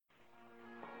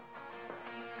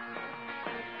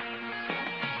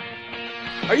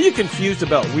Are you confused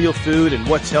about real food and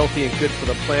what's healthy and good for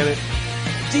the planet?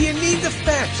 Do you need the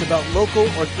facts about local,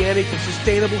 organic, and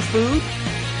sustainable food?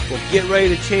 Well, get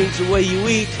ready to change the way you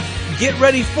eat. Get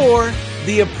ready for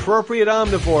The Appropriate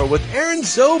Omnivore with Aaron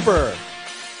Zober.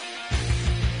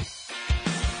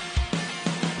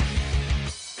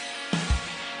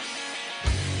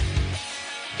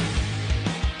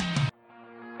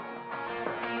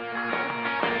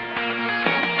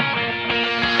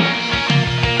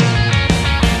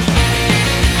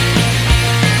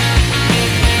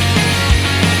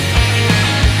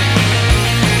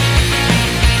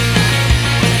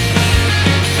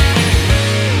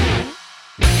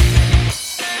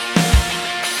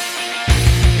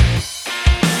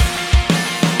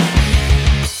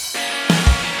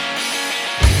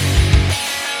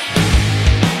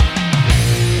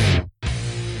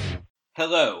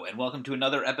 Hello, and welcome to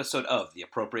another episode of The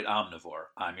Appropriate Omnivore.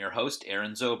 I'm your host,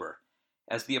 Aaron Zober.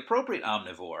 As The Appropriate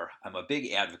Omnivore, I'm a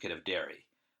big advocate of dairy,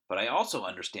 but I also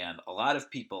understand a lot of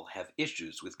people have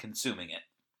issues with consuming it.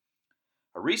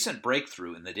 A recent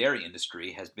breakthrough in the dairy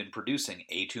industry has been producing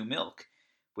A2 milk,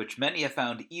 which many have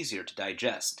found easier to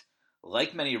digest.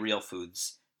 Like many real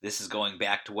foods, this is going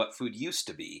back to what food used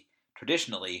to be.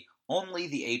 Traditionally, only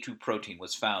the A2 protein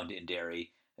was found in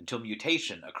dairy, until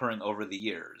mutation occurring over the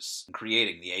years,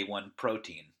 creating the A1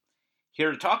 protein.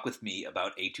 Here to talk with me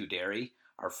about A2 dairy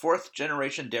are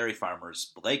fourth-generation dairy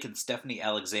farmers Blake and Stephanie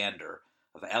Alexandre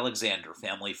of Alexandre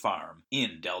Family Farm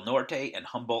in Del Norte and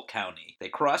Humboldt County. They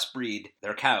crossbreed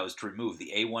their cows to remove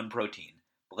the A1 protein.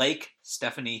 Blake,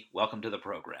 Stephanie, welcome to the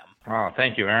program. Oh,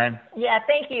 thank you, Aaron. Yeah,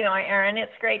 thank you, Aaron.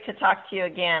 It's great to talk to you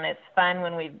again. It's fun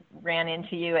when we ran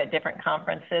into you at different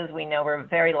conferences. We know we're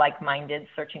very like-minded,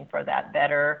 searching for that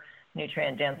better,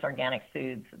 nutrient-dense organic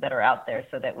foods that are out there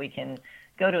so that we can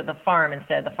go to the farm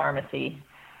instead of the pharmacy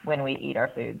when we eat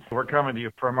our foods. We're coming to you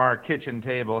from our kitchen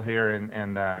table here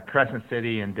in Crescent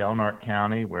City in Del Norte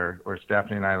County, where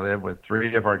Stephanie and I live with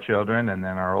three of our children, and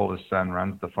then our oldest son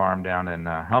runs the farm down in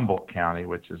Humboldt County,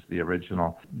 which is the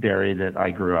original dairy that I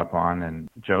grew up on, and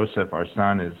Joseph, our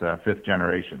son, is fifth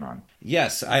generation on.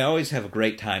 Yes, I always have a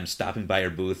great time stopping by your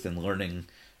booth and learning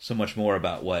so much more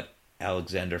about what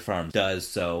Alexandre Farm does,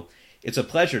 so it's a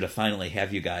pleasure to finally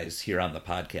have you guys here on the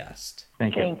podcast.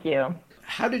 Thank you. Thank you.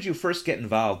 How did you first get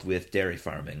involved with dairy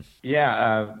farming?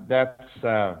 Yeah,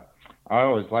 I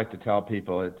always like to tell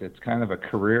people it's kind of a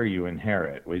career you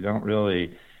inherit. We don't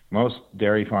really, most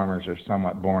dairy farmers are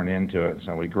somewhat born into it,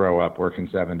 so we grow up working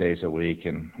 7 days a week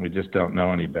and we just don't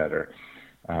know any better.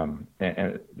 And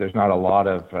there's not a lot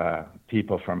of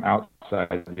people from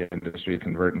outside the industry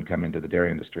convert and come into the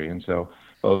dairy industry. And so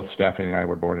both Stephanie and I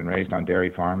were born and raised on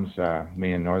dairy farms,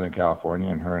 me in Northern California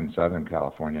and her in Southern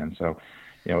California. And so,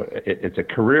 you know, it's a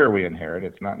career we inherit.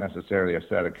 It's not necessarily a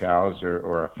set of cows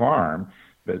or a farm,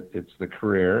 but it's the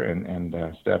career. And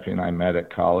Stephanie and I met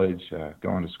at college,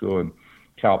 going to school in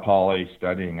Cal Poly,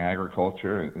 studying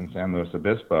agriculture in San Luis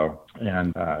Obispo.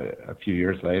 And a few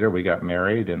years later, we got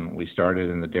married, and we started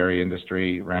in the dairy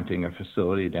industry, renting a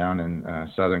facility down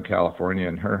in Southern California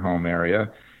in her home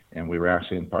area. And we were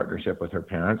actually in partnership with her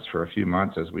parents for a few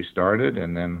months as we started,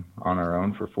 and then on our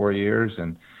own for 4 years,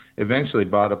 and eventually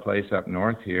bought a place up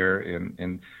north here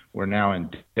in we're now in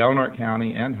Del Norte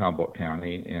County and Humboldt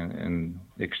County in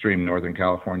extreme Northern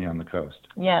California on the coast.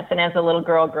 Yes, and as a little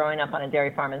girl growing up on a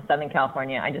dairy farm in Southern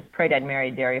California, I just prayed I'd marry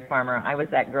a dairy farmer. I was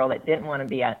that girl that didn't want to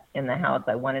be in the house.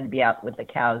 I wanted to be out with the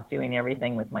cows doing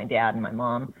everything with my dad and my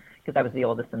mom because I was the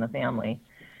oldest in the family.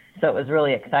 So it was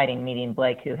really exciting meeting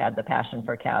Blake, who had the passion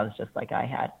for cows just like I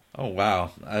had. Oh,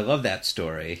 wow. I love that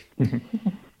story.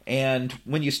 And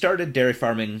when you started dairy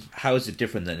farming, how is it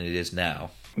different than it is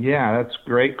now? Yeah, that's a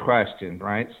great question,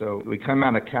 right? So we come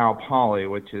out of Cal Poly,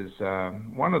 which is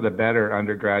one of the better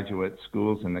undergraduate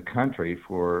schools in the country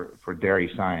for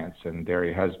dairy science and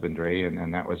dairy husbandry,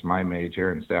 and that was my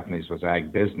major, and Stephanie's was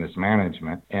ag business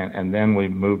management. And then we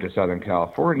moved to Southern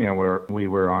California, where we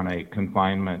were on a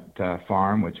confinement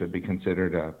farm, which would be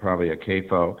considered probably a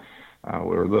CAFO.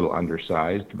 We're a little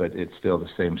undersized, but it's still the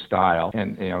same style.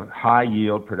 And, you know, high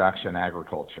yield production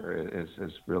agriculture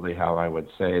is really how I would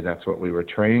say that's what we were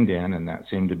trained in, and that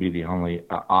seemed to be the only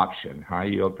option. High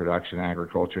yield production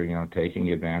agriculture, you know, taking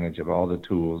advantage of all the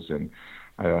tools. And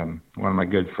one of my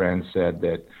good friends said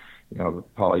that, you know,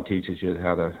 Polly teaches you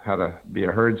how to be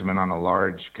a herdsman on a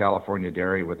large California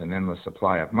dairy with an endless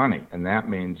supply of money. And that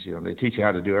means, you know, they teach you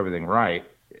how to do everything right.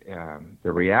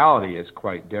 The reality is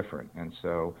quite different. And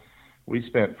so we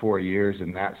spent 4 years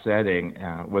in that setting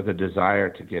with a desire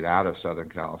to get out of Southern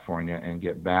California and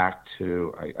get back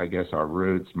to, I guess, our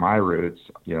roots, my roots,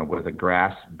 you know, with a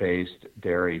grass-based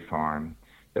dairy farm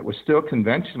It was still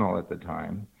conventional at the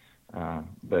time,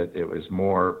 but it was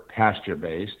more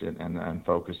pasture-based and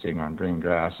focusing on green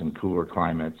grass and cooler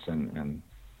climates and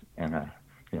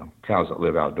cows that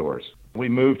live outdoors. We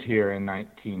moved here in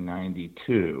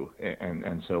 1992,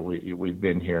 and so we've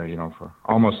been here, for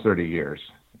almost 30 years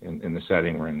in the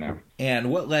setting we're in now. And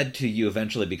what led to you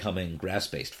eventually becoming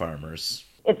grass-based farmers?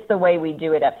 It's the way we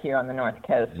do it up here on the North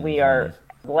Coast. We are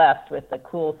blessed with the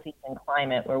cool season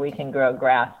climate where we can grow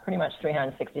grass pretty much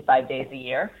 365 days a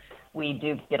year. We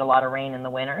do get a lot of rain in the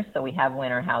winter, so we have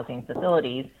winter housing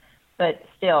facilities, but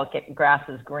still, grass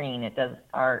is green.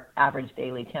 Our average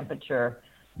daily temperature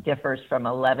differs from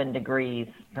 11 degrees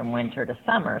from winter to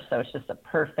summer, so it's just a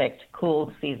perfect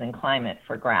cool season climate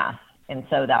for grass. And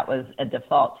so that was a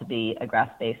default to be a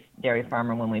grass-based dairy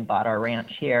farmer when we bought our ranch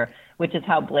here, which is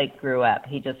how Blake grew up.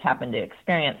 He just happened to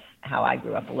experience how I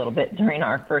grew up a little bit during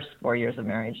our first 4 years of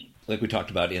marriage. Like we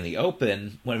talked about in the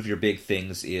open, one of your big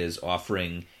things is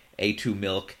offering A2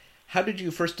 milk. How did you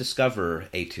first discover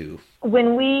A2?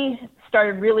 When we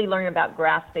started really learning about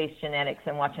grass-based genetics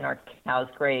and watching our cows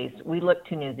graze, we looked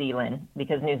to New Zealand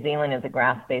because New Zealand is a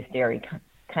grass-based dairy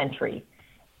country.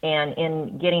 And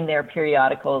in getting their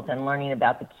periodicals and learning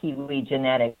about the Kiwi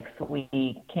genetics,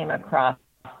 we came across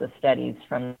the studies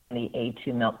from the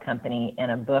A2 Milk Company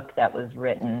and a book that was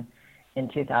written in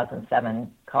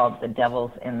 2007 called The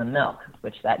Devil's in the Milk,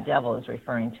 which that devil is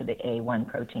referring to the A1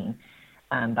 protein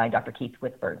by Dr. Keith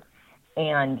Whitford.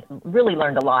 And really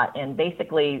learned a lot. And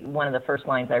basically, one of the first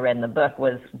lines I read in the book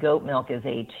was, goat milk is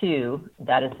A2.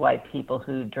 That is why people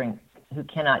who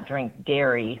cannot drink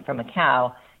dairy from a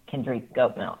cow can drink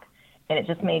goat milk. And it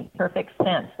just made perfect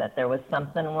sense that there was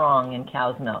something wrong in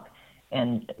cow's milk.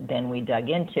 And then we dug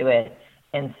into it.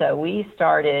 And so we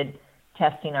started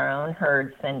testing our own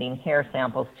herd, sending hair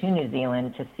samples to New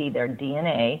Zealand to see their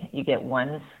DNA. You get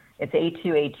one, it's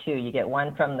A2A2. You get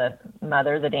one from the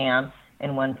mother, the dam,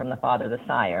 and one from the father, the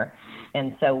sire.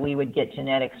 And so we would get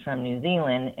genetics from New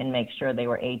Zealand and make sure they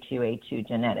were A2A2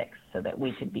 genetics so that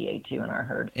we could be A2 in our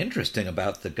herd. Interesting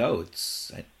about the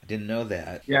goats. I didn't know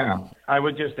that. Yeah. I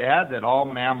would just add that all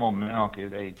mammal milk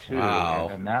is A2. Wow.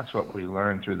 And that's what we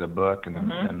learned through the book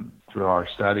and through our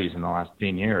studies in the last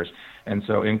 10 years. And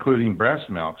so including breast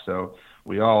milk. So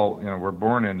we all, were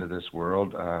born into this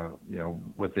world,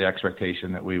 with the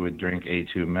expectation that we would drink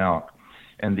A2 milk.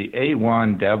 And the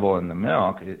A1 devil in the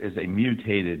milk is a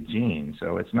mutated gene.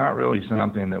 So it's not really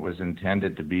something that was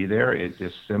intended to be there. It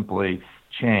just simply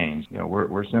changed.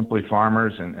 We're simply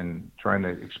farmers and trying to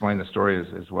explain the story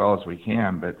as well as we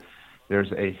can. But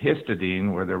there's a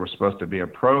histidine where there was supposed to be a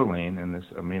proline in this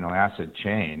amino acid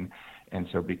chain. And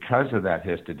so because of that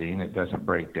histidine, it doesn't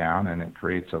break down, and it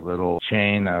creates a little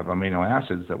chain of amino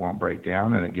acids that won't break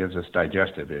down, and it gives us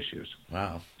digestive issues.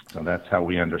 Wow. So that's how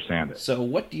we understand it. So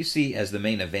what do you see as the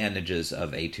main advantages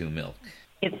of A2 milk?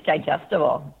 It's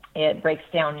digestible. It breaks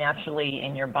down naturally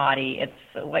in your body.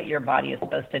 It's what your body is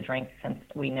supposed to drink, since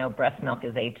we know breast milk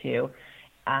is A2.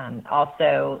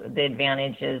 Also, the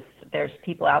advantage is there's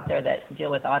people out there that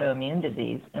deal with autoimmune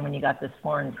disease, and when you got this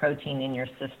foreign protein in your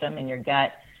system, in your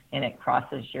gut, and it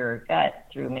crosses your gut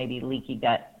through maybe leaky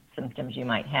gut symptoms you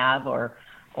might have, or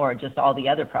just all the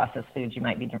other processed foods you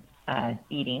might be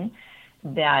eating,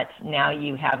 that now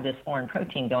you have this foreign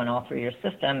protein going all through your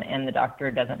system, and the doctor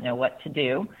doesn't know what to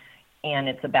do. And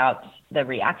it's about the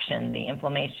reaction, the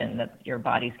inflammation that your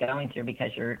body's going through because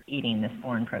you're eating this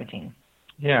foreign protein.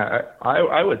 Yeah,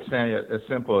 I would say it as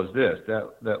simple as this,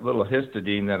 that little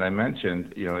histidine that I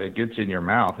mentioned, it gets in your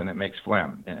mouth and it makes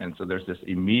phlegm. And so there's this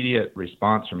immediate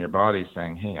response from your body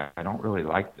saying, hey, I don't really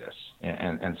like this.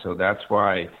 And so that's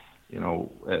why,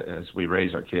 as we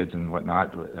raise our kids and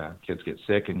whatnot, kids get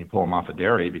sick and you pull them off of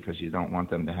dairy because you don't want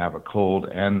them to have a cold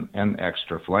and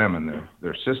extra phlegm in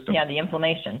their system. Yeah, the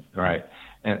inflammation. Right.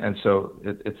 And so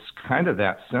it's kind of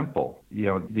that simple.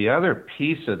 The other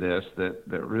piece of this that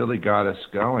really got us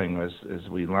going was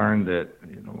we learned that,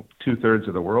 2/3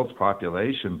 of the world's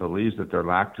population believes that they're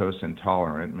lactose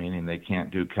intolerant, meaning they can't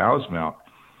do cow's milk.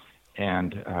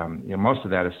 And most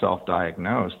of that is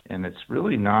self-diagnosed, and it's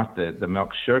really not the milk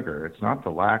sugar. It's not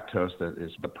the lactose that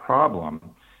is the problem.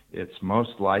 It's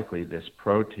most likely this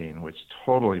protein, which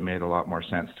totally made a lot more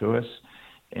sense to us,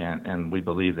 and we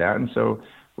believe that. And so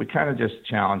we kind of just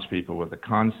challenge people with the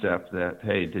concept that,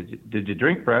 hey, did you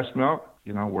drink breast milk?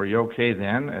 Were you okay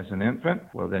then as an infant?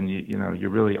 Well, then you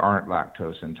really aren't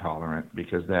lactose intolerant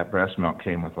because that breast milk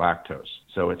came with lactose.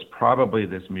 So it's probably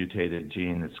this mutated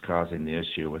gene that's causing the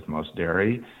issue with most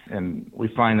dairy, and we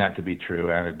find that to be true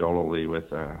anecdotally with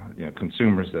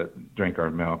consumers that drink our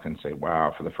milk and say,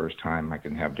 "Wow, for the first time I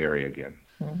can have dairy again."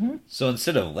 Mm-hmm. So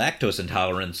instead of lactose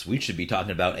intolerance, we should be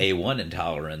talking about A1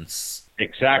 intolerance.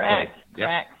 Exactly.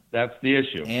 Correct. That's the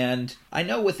issue. And I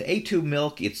know with A2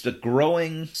 milk, it's a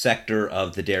growing sector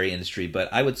of the dairy industry,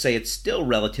 but I would say it's still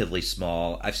relatively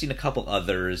small. I've seen a couple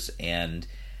others, and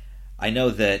I know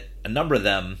that a number of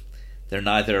them, they're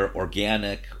neither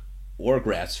organic or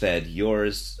grass-fed.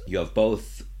 Yours, you have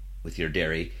both with your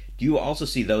dairy. Do you also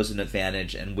see those as an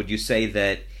advantage? And would you say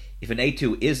that if an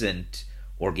A2 isn't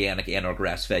organic and or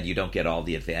grass-fed, you don't get all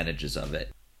the advantages of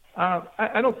it?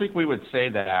 I don't think we would say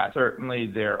that. Certainly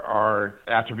there are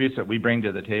attributes that we bring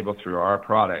to the table through our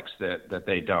products that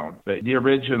they don't. But the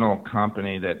original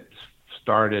company that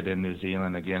started in New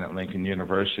Zealand, again at Lincoln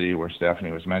University, where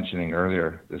Stephanie was mentioning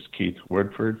earlier, this Keith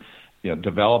Woodford,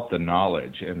 developed the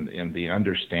knowledge and the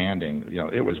understanding.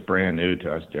 It was brand new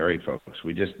to us dairy folks.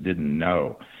 We just didn't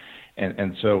know.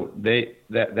 And so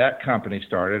that company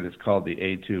started. It's called the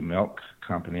A2 Milk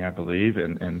Company, I believe,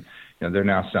 and they're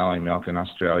now selling milk in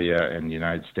Australia and the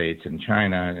United States and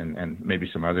China and maybe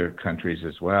some other countries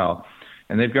as well.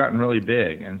 And they've gotten really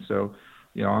big. And so,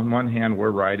 on one hand,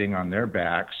 we're riding on their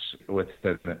backs with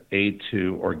the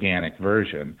A2 organic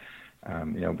version,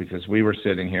 because we were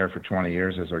sitting here for 20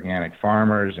 years as organic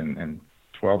farmers, and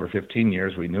 12 or 15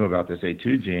 years we knew about this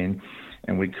A2 gene,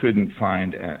 and we couldn't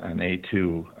find an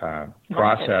A2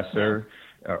 processor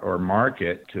or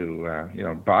market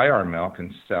to buy our milk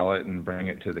and sell it and bring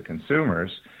it to the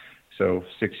consumers. So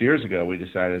 6 years ago we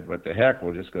decided, what the heck,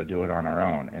 we'll just go do it on our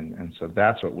own. And so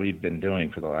that's what we've been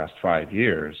doing for the last 5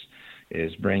 years,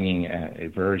 is bringing a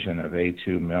version of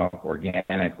A2 milk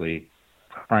organically,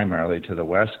 primarily to the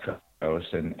West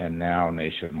Coast and now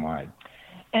nationwide.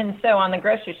 And so on the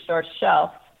grocery store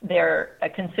shelf, a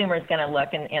consumer is going to look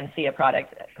and see a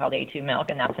product called A2 milk,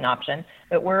 and that's an option.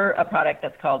 But we're a product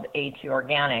that's called A2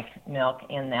 organic milk,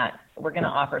 in that we're going to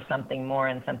offer something more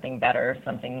and something better,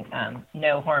 something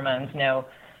no hormones, no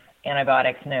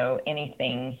antibiotics, no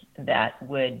anything that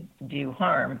would do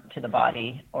harm to the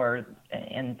body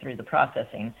and through the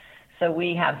processing. So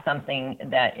we have something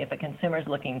that if a consumer is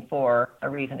looking for a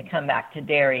reason to come back to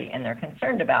dairy and they're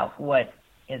concerned about what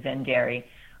is in dairy,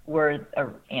 we're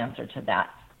an answer to that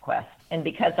quest. And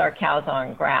because our cows are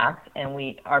on grass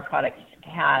and our product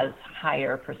has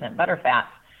higher percent butter fats,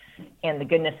 and the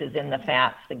goodness is in the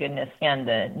fats, the goodness and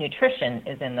the nutrition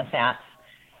is in the fats,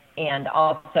 and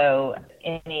also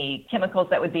any chemicals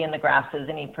that would be in the grasses,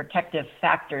 any protective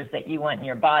factors that you want in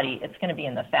your body, it's going to be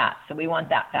in the fat. So we want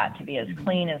that fat to be as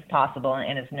clean as possible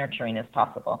and as nurturing as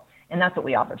possible. And that's what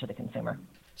we offer to the consumer.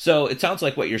 So it sounds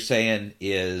like what you're saying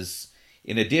is,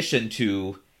 in addition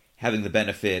to having the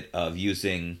benefit of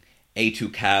using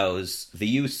A2 cows, the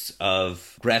use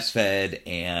of grass-fed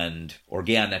and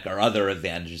organic are other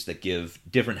advantages that give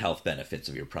different health benefits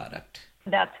of your product.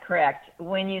 That's correct.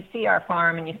 When you see our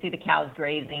farm and you see the cows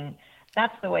grazing,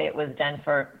 that's the way it was done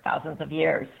for thousands of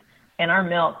years. And our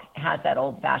milk has that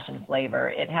old-fashioned flavor.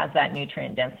 It has that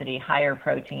nutrient density, higher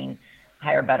protein,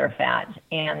 higher butter fat.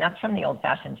 And that's from the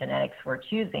old-fashioned genetics. We're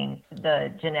choosing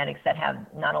the genetics that have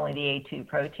not only the A2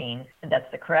 protein, that's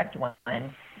the correct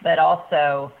one, but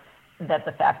also that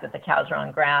the fact that the cows are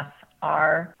on grass,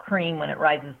 our cream, when it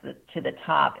rises to the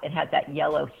top, it has that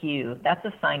yellow hue. That's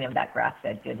a sign of that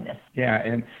grass-fed goodness. Yeah,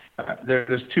 and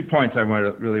there's 2 points I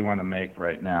really want to make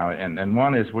right now. And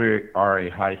one is we are a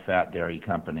high-fat dairy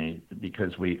company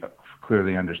because we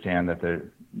clearly understand that the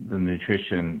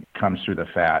nutrition comes through the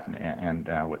fat, and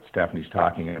what Stephanie's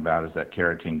talking about is that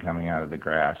carotene coming out of the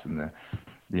grass and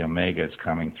the omegas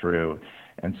coming through.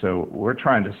 And so we're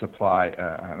trying to supply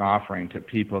an offering to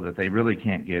people that they really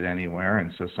can't get anywhere.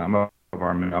 And so some of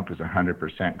our milk is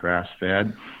 100%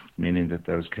 grass-fed, meaning that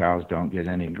those cows don't get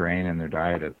any grain in their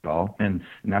diet at all. And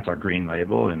that's our green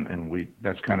label, and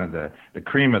that's kind of the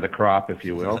cream of the crop, if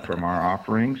you will, from our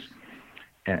offerings.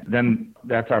 And then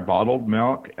that's our bottled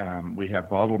milk. We have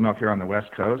bottled milk here on the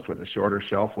West Coast with a shorter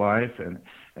shelf life,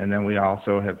 and then we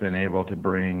also have been able to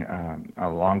bring a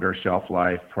longer shelf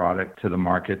life product to the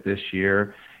market this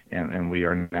year, and we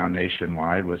are now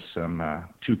nationwide with some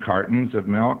 2 cartons of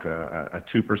milk, a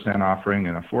 2% offering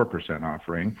and a 4%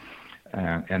 offering.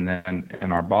 And then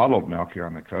in our bottled milk here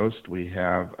on the coast, we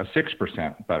have a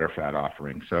 6% butterfat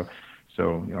offering. So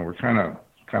we're kind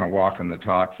of walking the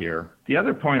talk here. The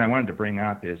other point I wanted to bring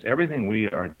up is everything we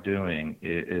are doing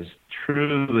is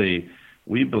truly,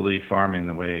 we believe, farming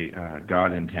the way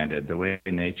God intended, the way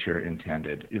nature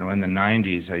intended. In the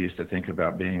 90s, I used to think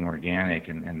about being organic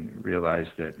and realized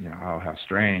that, how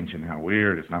strange and how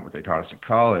weird. It's not what they taught us in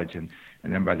college. And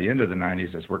then by the end of the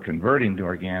 90s, as we're converting to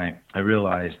organic, I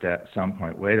realized at some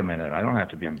point, wait a minute, I don't have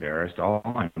to be embarrassed. All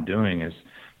I'm doing is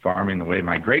farming the way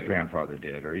my great-grandfather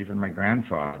did, or even my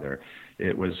grandfather.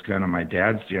 It was kind of my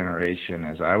dad's generation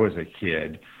as I was a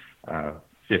kid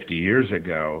 50 years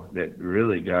ago that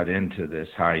really got into this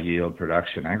high-yield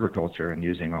production agriculture and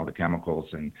using all the chemicals.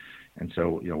 And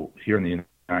so, here in the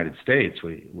United States,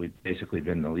 we've basically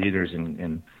been the leaders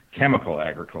in chemical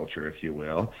agriculture, if you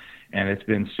will, and it's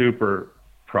been super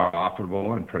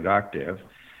profitable and productive.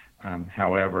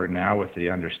 However, now with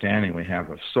the understanding we have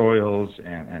of soils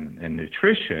and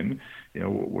nutrition,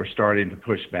 we're starting to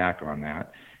push back on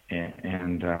that,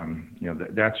 and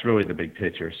that's really the big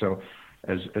picture. So,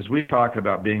 as we talk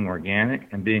about being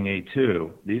organic and being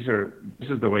A2, this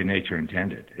is the way nature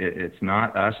intended. It's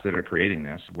not us that are creating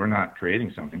this. We're not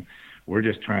creating something. We're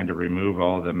just trying to remove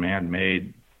all the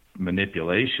man-made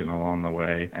manipulation along the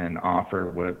way and offer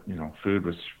what food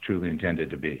was truly intended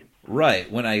to be.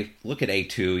 Right. When I look at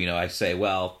A2, I say,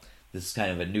 well, this is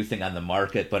kind of a new thing on the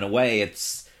market, but in a way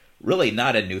it's really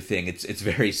not a new thing. It's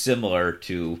very similar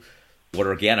to what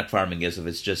organic farming is, if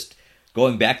it's just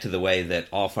going back to the way that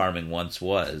all farming once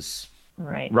was.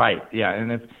 Right, yeah.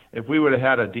 And if we would have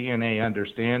had a DNA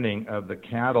understanding of the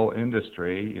cattle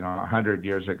industry, 100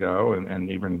 years ago, and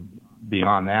even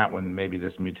beyond that, when maybe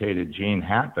this mutated gene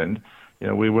happened,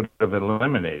 we would have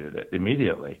eliminated it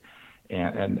immediately.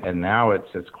 And now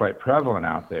it's quite prevalent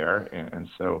out there, and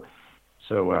so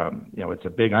it's a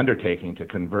big undertaking to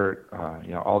convert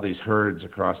all these herds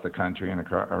across the country and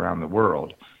around the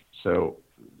world. So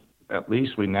at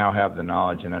least we now have the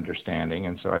knowledge and understanding,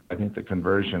 and so I think the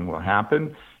conversion will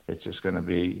happen. It's going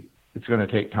to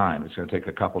take time. It's going to take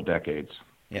a couple decades.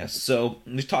 Yes, so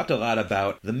we've talked a lot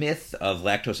about the myth of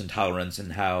lactose intolerance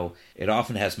and how it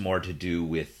often has more to do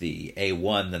with the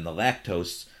A1 than the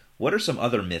lactose. What are some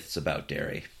other myths about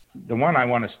dairy? The one I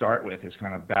want to start with is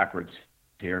kind of backwards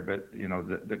here, but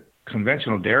the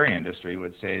conventional dairy industry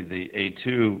would say the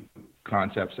A2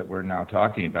 concepts that we're now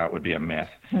talking about would be a myth,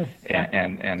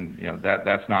 and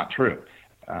that's not true.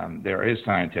 There is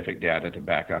scientific data to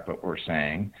back up what we're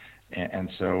saying, and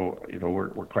so we're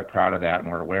quite proud of that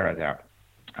and we're aware of that.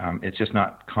 It's just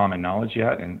not common knowledge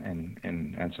yet,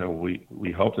 and so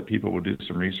we hope that people will do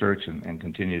some research and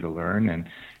continue to learn,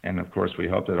 and of course we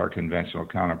hope that our conventional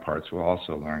counterparts will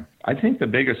also learn. I think the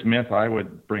biggest myth I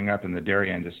would bring up in the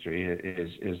dairy industry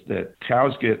is that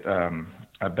cows get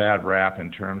a bad rap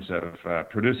in terms of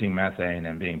producing methane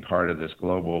and being part of this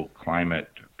global climate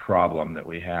problem that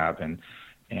we have, and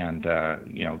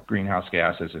greenhouse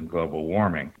gases and global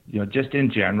warming. Just in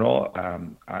general,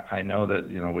 I know that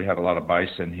we have a lot of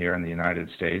bison here in the United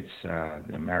States,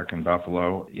 the American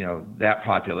buffalo. That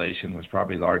population was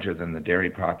probably larger than the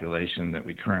dairy population that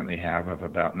we currently have of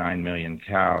about 9 million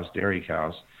cows, dairy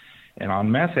cows. And on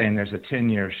methane, there's a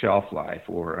 10-year shelf life,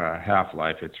 or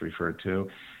half-life it's referred to.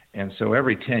 And so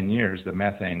every 10 years, the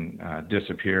methane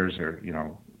disappears or,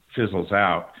 fizzles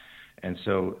out. And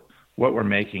so what we're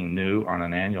making new on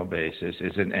an annual basis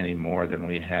isn't any more than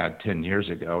we had 10 years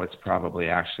ago. It's probably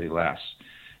actually less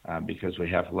because we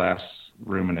have less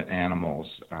ruminant animals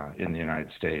in the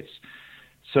United States.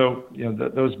 So,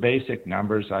 those basic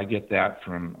numbers, I get that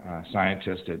from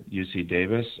scientists at UC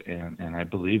Davis, and I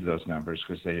believe those numbers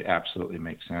because they absolutely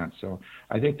make sense. So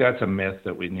I think that's a myth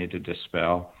that we need to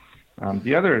dispel.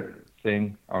 The other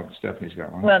thing, Stephanie's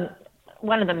got one. Well,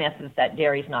 one of the myths is that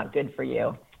dairy's not good for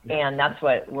you. And that's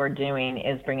what we're doing,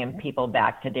 is bringing people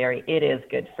back to dairy. It is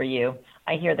good for you.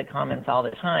 I hear the comments all the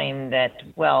time that,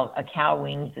 well, a cow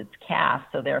weans its calf,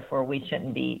 so therefore we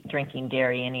shouldn't be drinking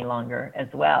dairy any longer as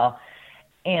well.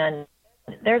 And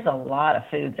there's a lot of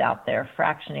foods out there,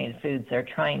 fractionated foods they're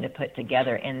trying to put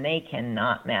together, and they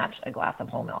cannot match a glass of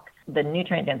whole milk. The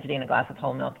nutrient density in a glass of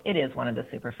whole milk, it is one of the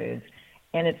superfoods.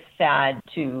 And it's sad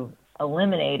to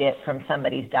eliminate it from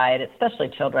somebody's diet, especially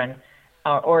children,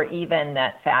 or even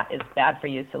that fat is bad for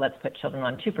you, so let's put children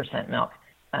on 2% milk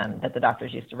that the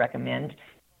doctors used to recommend.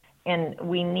 And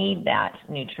we need that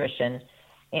nutrition.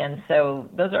 And so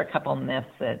those are a couple myths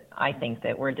that I think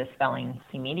that we're dispelling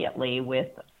immediately with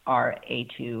our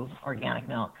A2 organic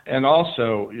milk. And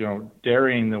also,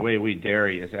 dairying the way we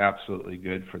dairy is absolutely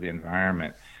good for the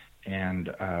environment. And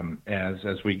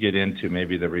as we get into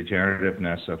maybe the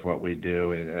regenerativeness of what we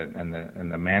do and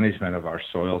the management of our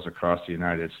soils across the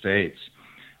United States,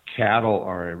 cattle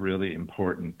are a really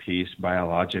important piece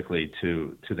biologically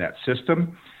to that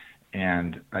system.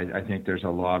 And I think there's a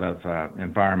lot of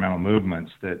environmental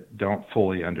movements that don't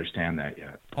fully understand that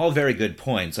yet. All very good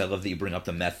points. I love that you bring up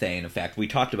the methane. In fact, we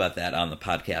talked about that on the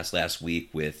podcast last week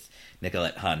with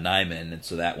Nicolette Hahn-Nyman, and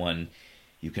so that one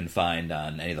you can find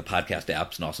on any of the podcast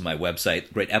apps and also my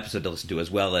website. Great episode to listen to,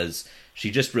 as well as she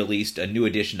just released a new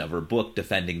edition of her book,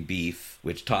 Defending Beef,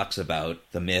 which talks about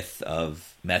the myth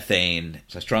of methane.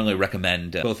 So I strongly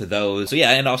recommend both of those. So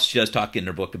yeah, and also she does talk in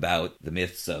her book about the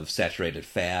myths of saturated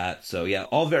fat. So yeah,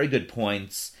 all very good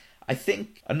points. I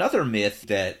think another myth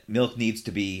that milk needs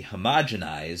to be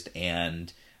homogenized,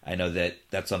 and I know that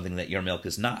that's something that your milk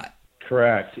is not.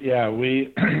 Correct. Yeah,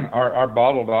 we our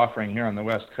bottled offering here on the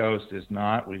West Coast is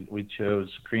not. We chose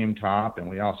cream top, and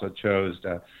we also chose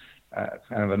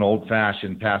kind of an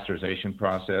old-fashioned pasteurization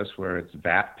process where it's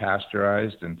vat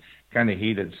pasteurized and kind of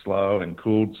heated slow and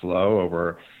cooled slow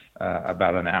over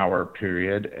about an hour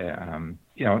period.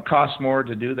 It costs more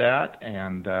to do that,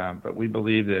 but we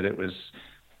believe that it was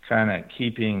kind of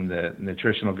keeping the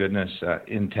nutritional goodness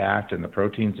intact and the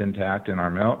proteins intact in our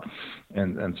milk.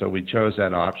 And so we chose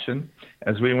that option.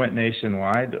 As we went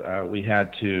nationwide, we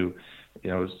had to,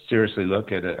 seriously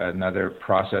look at another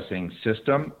processing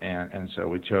system. And so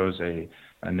we chose a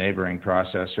neighboring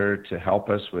processor to help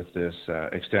us with this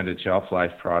extended shelf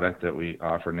life product that we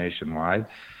offer nationwide.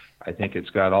 I think it's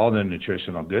got all the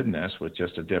nutritional goodness with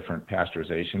just a different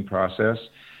pasteurization process.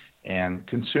 And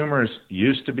consumers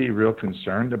used to be real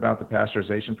concerned about the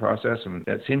pasteurization process, and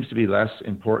that seems to be less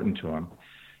important to them.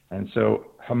 And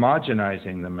so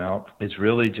homogenizing the milk is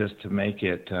really just to make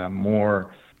it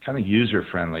more kind of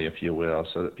user-friendly, if you will,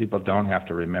 so that people don't have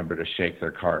to remember to shake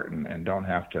their carton and don't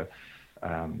have to,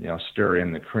 stir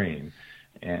in the cream.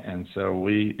 And so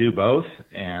we do both,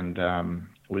 and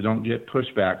we don't get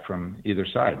pushback from either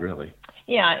side, really.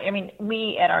 Yeah, I mean,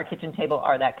 we at our kitchen table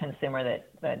are that consumer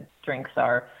that drinks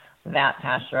our vat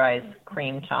pasteurized,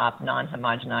 cream top,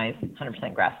 non-homogenized,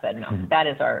 100% grass-fed milk. Mm-hmm. That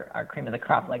is our cream of the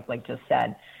crop, like just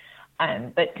said.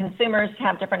 But consumers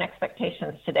have different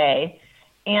expectations today.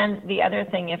 And the other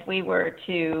thing, if we were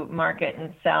to market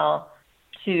and sell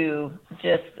to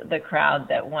just the crowd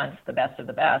that wants the best of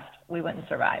the best, we wouldn't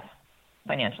survive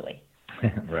financially.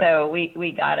 Right. So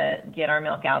we got to get our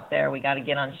milk out there. We got to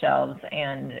get on shelves,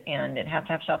 and it has to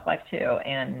have shelf life too.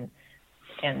 And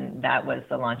that was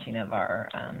the launching of our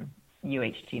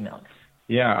UHT milk.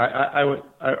 Yeah,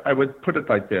 I would put it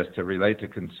like this to relate to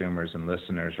consumers and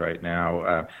listeners right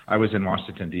now. I was in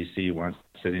Washington, D.C. once,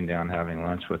 sitting down having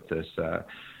lunch with this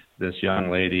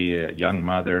young lady, a young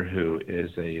mother who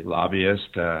is a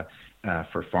lobbyist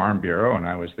for Farm Bureau, and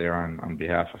I was there on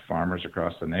behalf of farmers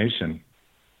across the nation.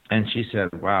 And she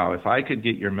said, wow, if I could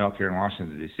get your milk here in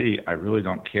Washington, D.C., I really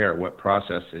don't care what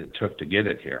process it took to get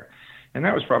it here. And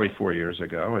that was probably 4 years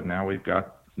ago, and now we've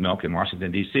got milk in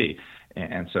Washington, D.C.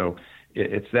 And so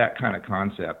it's that kind of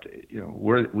concept.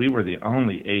 We were the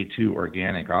only A2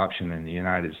 organic option in the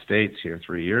United States here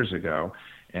 3 years ago,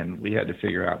 and we had to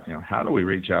figure out, how do we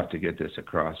reach out to get this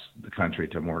across the country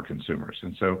to more consumers?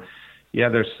 And so, yeah,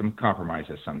 there's some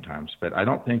compromises sometimes, but I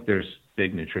don't think there's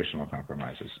big nutritional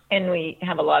compromises. And we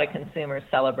have a lot of consumers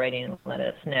celebrating and let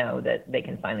us know that they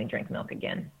can finally drink milk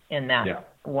again, and that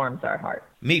warms our heart.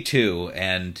 Me too.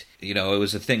 And, it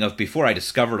was a thing of before I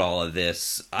discovered all of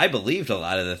this, I believed a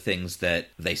lot of the things that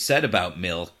they said about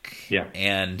milk. Yeah.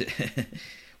 And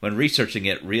when researching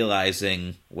it,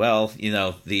 realizing,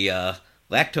 the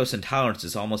lactose intolerance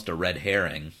is almost a red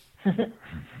herring.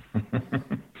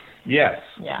 Yes.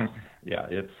 Yeah. Yeah,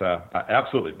 it's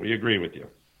absolutely. We agree with you.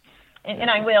 And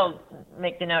I will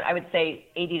make the note, I would say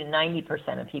 80 to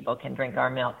 90% of people can drink our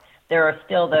milk. There are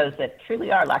still those that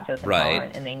truly are lactose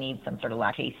intolerant, and they need some sort of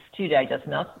lactase to digest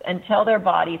milk until their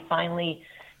body finally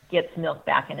gets milk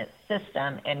back in its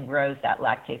system and grows that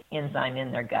lactase enzyme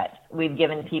in their gut. We've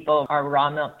given people our raw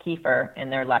milk kefir,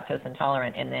 and they're lactose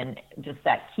intolerant, and then just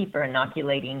that kefir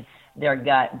inoculating their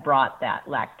gut brought that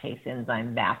lactase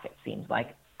enzyme back, it seems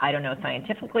like. I don't know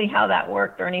scientifically how that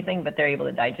worked or anything, but they're able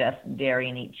to digest dairy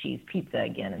and eat cheese pizza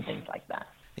again and things like that.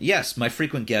 Yes, my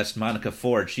frequent guest, Monica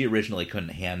Ford, she originally couldn't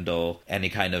handle any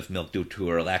kind of milk due to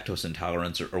her lactose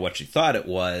intolerance or what she thought it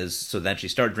was, so then she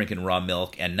started drinking raw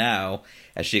milk, and now,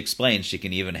 as she explains, she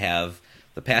can even have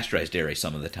the pasteurized dairy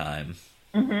some of the time.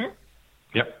 Mm-hmm.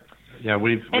 Yep. Yeah,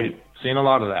 we've seen a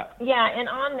lot of that. Yeah, and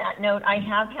on that note,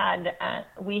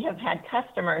 we have had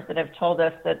customers that have told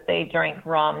us that they drank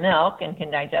raw milk and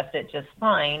can digest it just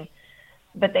fine,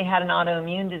 but they had an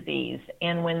autoimmune disease.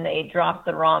 And when they dropped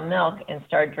the raw milk and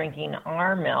started drinking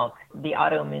our milk, the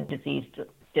autoimmune disease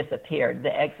disappeared,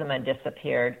 the eczema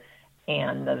disappeared,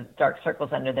 and the dark circles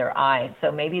under their eyes.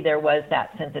 So maybe there was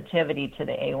that sensitivity to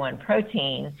the A1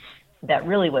 protein that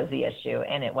really was the issue,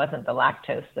 and it wasn't the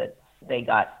lactose that they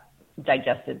got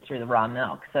digested through the raw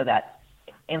milk. So that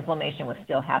inflammation was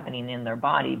still happening in their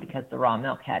body because the raw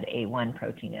milk had A1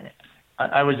 protein in it.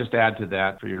 I would just add to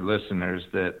that for your listeners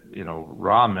that,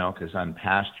 raw milk is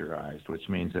unpasteurized, which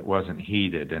means it wasn't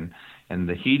heated. And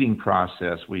the heating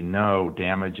process, we know,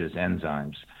 damages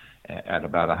enzymes at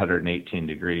about 118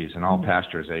 degrees, and all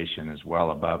pasteurization is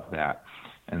well above that.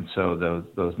 And so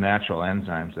those natural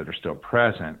enzymes that are still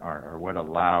present are what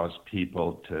allows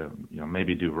people to,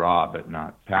 maybe do raw but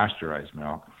not pasteurized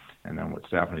milk. And then what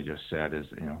Stephanie just said is,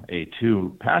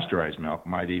 A2 pasteurized milk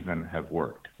might even have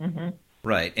worked. Mm-hmm.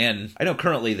 Right. And I know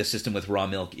currently the system with raw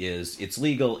milk is it's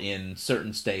legal in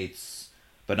certain states,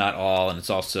 but not all, and it's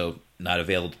also not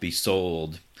available to be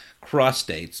sold across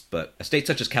states. But a state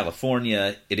such as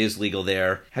California, it is legal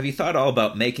there. Have you thought all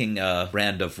about making a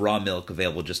brand of raw milk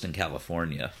available just in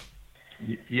California?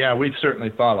 Yeah, we've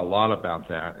certainly thought a lot about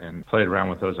that and played around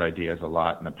with those ideas a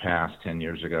lot in the past, 10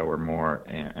 years ago or more.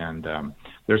 And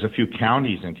there's a few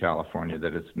counties in California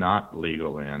that it's not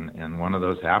legal in, and one of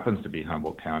those happens to be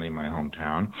Humboldt County, my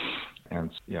hometown. And,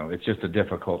 it's just a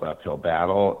difficult uphill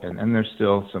battle. And there's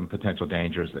still some potential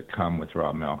dangers that come with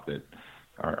raw milk that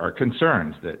are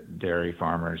concerns that dairy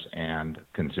farmers and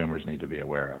consumers need to be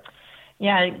aware of.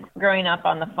 Yeah, growing up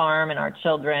on the farm and our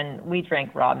children, we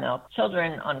drank raw milk.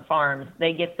 Children on farms,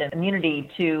 they get the immunity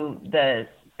to the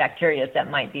bacteria that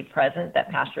might be present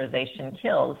that pasteurization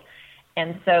kills.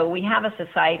 And so we have a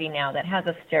society now that has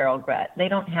a sterile gut. They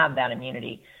don't have that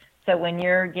immunity. So when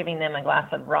you're giving them a glass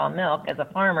of raw milk as a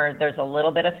farmer, there's a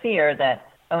little bit of fear that,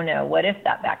 oh no, what if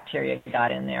that bacteria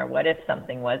got in there? What if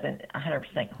something wasn't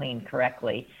 100% cleaned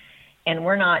correctly? And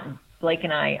Blake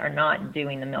and I are not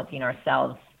doing the milking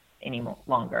ourselves any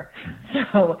longer.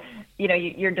 So,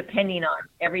 you're depending on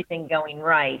everything going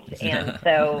right. And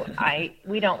so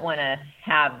we don't want to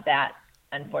have that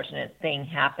unfortunate thing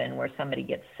happen where somebody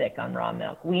gets sick on raw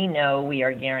milk. We know we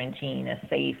are guaranteeing a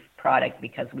safe product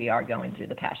because we are going through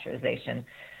the pasteurization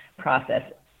process.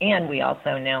 And we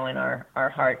also know in our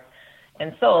heart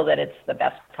and soul that it's the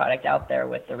best product out there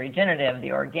with the regenerative,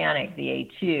 the organic, the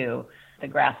A2, the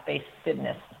grass-based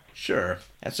goodness. Sure.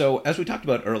 And so, as we talked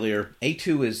about earlier,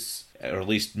 A2 is, or at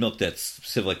least milk that's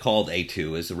specifically called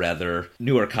A2, is a rather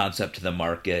newer concept to the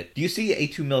market. Do you see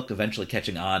A2 milk eventually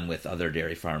catching on with other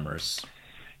dairy farmers?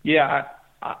 Yeah,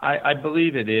 I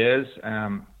believe it is.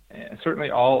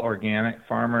 Certainly all organic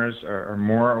farmers are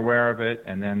more aware of it,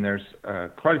 and then there's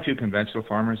quite a few conventional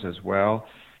farmers as well.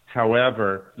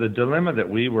 However, the dilemma that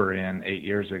we were in 8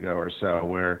 years ago or so,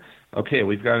 where, okay,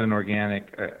 we've got an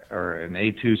organic or an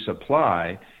A2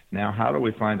 supply. Now, how do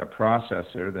we find a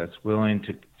processor that's willing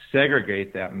to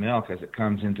segregate that milk as it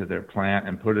comes into their plant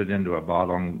and put it into a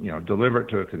bottle and, deliver it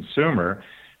to a consumer,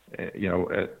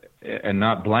 and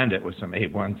not blend it with some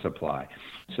A1 supply?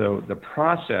 So the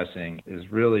processing is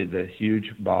really the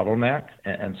huge bottleneck.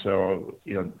 And so,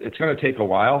 it's going to take a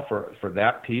while for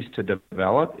that piece to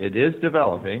develop. It is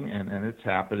developing and it's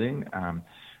happening.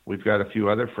 We've got a few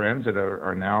other friends that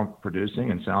are now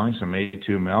producing and selling some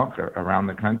A2 milk around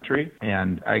the country,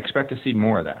 and I expect to see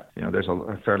more of that. There's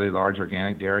a fairly large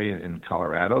organic dairy in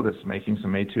Colorado that's making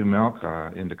some A2 milk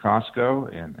into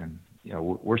Costco, and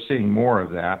we're seeing more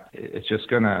of that. It's just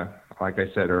going to, like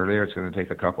I said earlier, it's going to take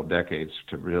a couple decades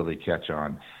to really catch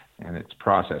on, and it's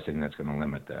processing that's going to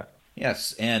limit that.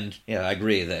 Yes, and I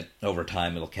agree that over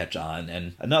time it'll catch on.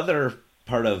 And another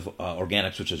part of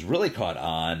organics which has really caught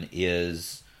on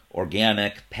is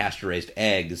organic pasture-raised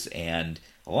eggs, and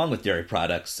along with dairy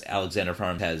products, Alexandre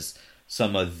Farm has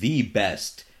some of the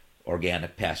best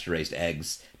organic pasture-raised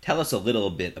eggs. Tell us a little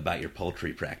bit about your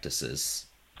poultry practices.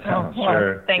 Oh,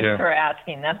 sure. Thanks for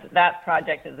asking. That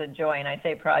project is a joy, and I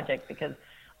say project because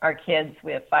our kids,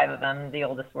 we have 5 of them. The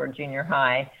oldest were junior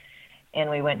high, and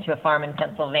we went to a farm in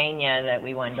Pennsylvania that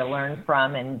we wanted to learn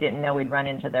from and didn't know we'd run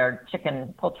into their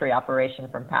chicken poultry operation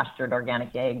from pastured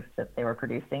organic eggs that they were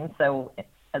producing. So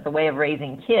as a way of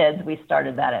raising kids, we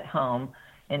started that at home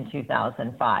in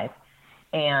 2005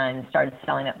 and started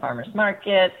selling at farmers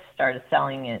markets, started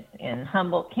selling it in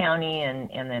Humboldt County, and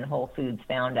then Whole Foods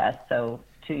found us. So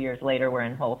 2 years later, we're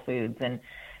in Whole Foods. And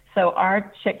so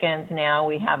our chickens now,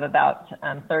 we have about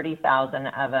 30,000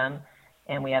 of them,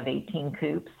 and we have 18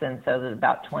 coops, and so there's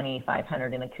about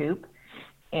 2,500 in a coop.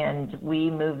 And we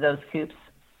move those coops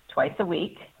twice a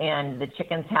week, and the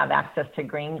chickens have access to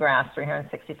green grass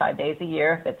 365 days a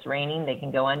year. If it's raining, they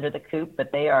can go under the coop, but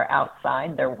they are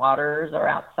outside. Their waters are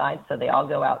outside, so they all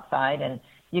go outside, and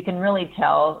you can really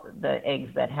tell the eggs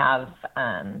that have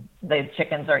the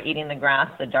chickens are eating the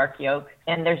grass, the dark yolk,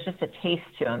 and there's just a taste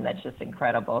to them that's just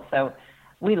incredible. So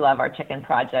we love our chicken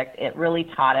project. It really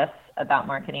taught us about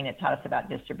marketing. It taught us about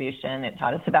distribution. It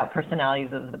taught us about personalities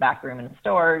of the back room in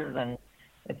stores, and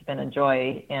it's been a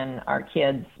joy. In our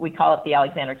kids, we call it the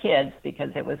Alexandre Kids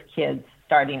because it was kids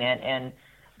starting it. And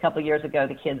a couple of years ago,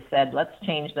 the kids said, let's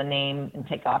change the name and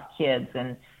take off kids.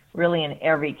 And really in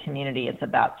every community, it's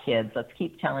about kids. Let's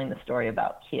keep telling the story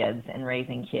about kids and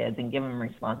raising kids and giving them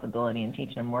responsibility and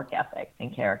teaching them work ethic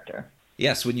and character.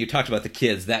 Yes, when you talked about the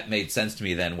kids, that made sense to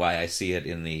me then, why I see it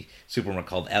in the supermarket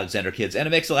called Alexandre Kids. And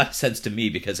it makes a lot of sense to me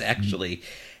because actually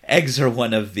eggs are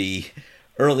one of the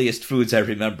earliest foods I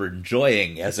remember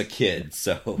enjoying as a kid.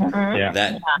 So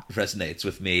that resonates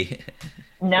with me.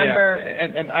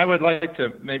 And I would like to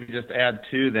maybe just add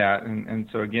to that. And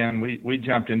so, again, we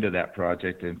jumped into that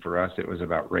project, and for us it was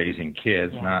about raising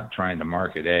kids, not trying to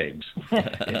market eggs.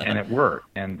 And it worked.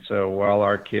 And so while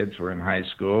our kids were in high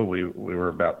school, we were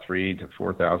about 3,000 to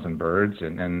 4,000 birds,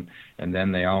 and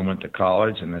then they all went to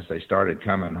college. And as they started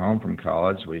coming home from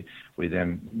college, we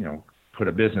then, put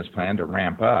a business plan to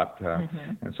ramp up.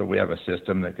 And so we have a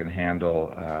system that can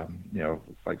handle,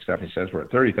 like Stephanie says, we're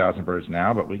at 30,000 birds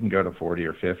now, but we can go to 40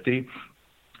 or 50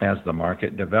 as the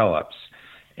market develops.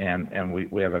 And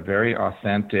we have a very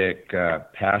authentic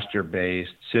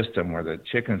pasture-based system where the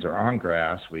chickens are on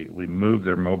grass. We move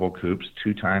their mobile coops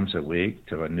 2 times a week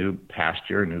to a new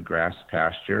grass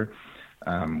pasture.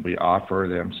 We offer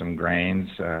them some grains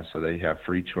so they have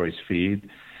free choice feed.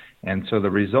 And so the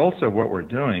results of what we're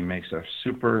doing makes a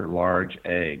super large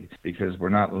egg because we're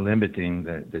not limiting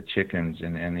the chickens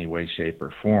in any way, shape,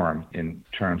 or form in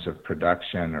terms of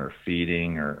production or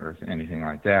feeding or anything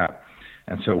like that.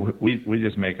 And so we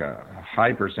just make a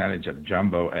high percentage of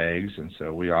jumbo eggs, and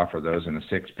so we offer those in a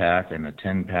 6-pack and a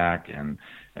 10-pack, and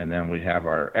then we have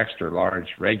our extra large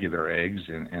regular eggs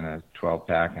in a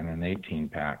 12-pack and an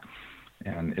 18-pack.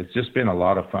 And it's just been a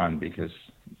lot of fun because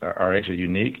our eggs are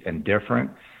unique and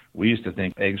different. We used to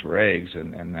think eggs were eggs,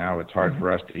 and now it's hard for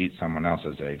us to eat someone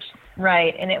else's eggs.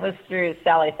 Right, and it was through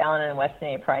Sally Fallon and Weston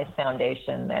A. Price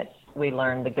Foundation that we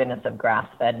learned the goodness of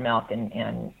grass-fed milk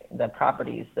and the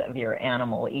properties of your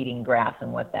animal eating grass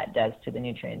and what that does to the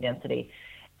nutrient density.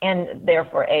 And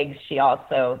therefore, eggs, she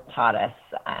also taught us.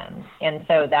 And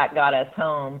so that got us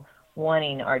home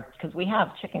wanting because we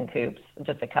have chicken coops,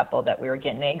 just a couple that we were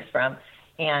getting eggs from.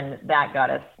 And that got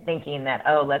us thinking that,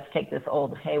 let's take this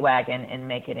old hay wagon and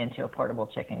make it into a portable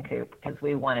chicken coop because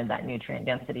we wanted that nutrient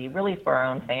density really for our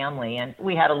own family. And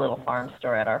we had a little farm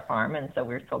store at our farm, and so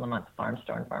we sold them at the farm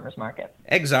store and farmers market.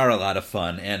 Eggs are a lot of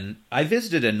fun, and I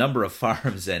visited a number of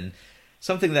farms, and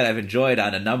something that I've enjoyed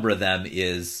on a number of them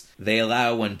is they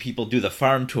allow when people do the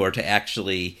farm tour to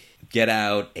actually get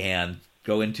out and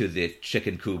go into the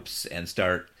chicken coops and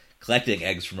start collecting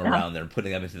eggs from around there and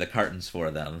putting them into the cartons for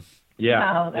them.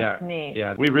 That's neat.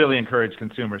 Yeah, we really encourage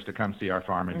consumers to come see our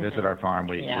farm and visit our farm.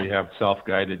 We have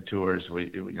self-guided tours.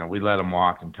 We let them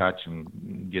walk and touch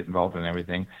and get involved in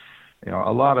everything.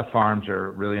 A lot of farms are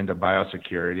really into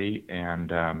biosecurity,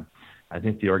 and I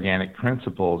think the organic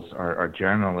principles are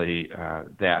generally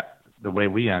that the way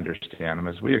we understand them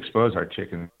is we expose our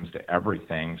chickens to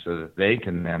everything so that they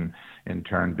can then in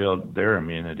turn build their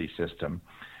immunity system.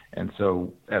 And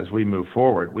so as we move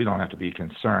forward, we don't have to be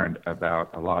concerned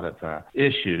about a lot of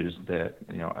issues that,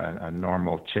 a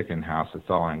normal chicken house that's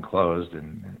all enclosed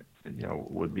and,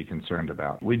 would be concerned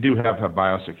about. We do have a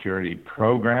biosecurity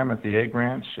program at the Egg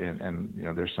Ranch, and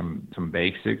there's some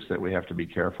basics that we have to be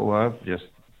careful of just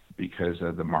because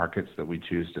of the markets that we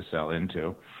choose to sell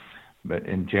into. But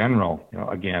in general,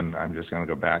 again, I'm just going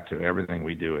to go back to everything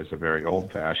we do is a very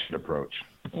old-fashioned approach.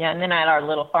 Yeah, and then at our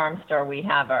little farm store, we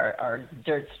have our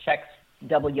Dirt's Checks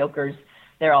double yolkers.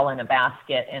 They're all in a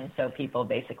basket, and so people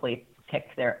basically pick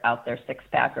out their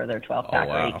 6-pack or their 12-pack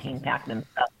or 18-pack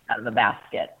themselves out of the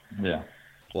basket. Yeah.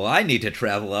 Well, I need to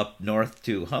travel up north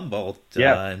to Humboldt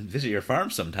and visit your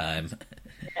farm sometime.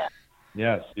 Yeah.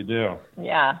 Yes, you do.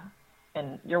 Yeah,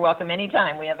 and you're welcome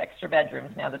anytime. We have extra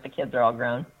bedrooms now that the kids are all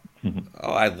grown.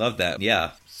 Oh, I love that.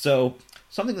 Yeah. So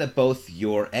something that both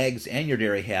your eggs and your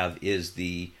dairy have is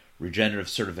the regenerative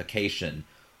certification.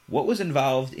 What was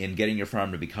involved in getting your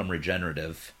farm to become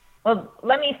regenerative? Well,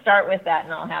 let me start with that,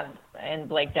 and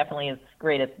Blake definitely is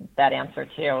great at that answer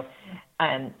too.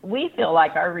 We feel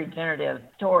like our regenerative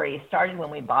story started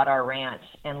when we bought our ranch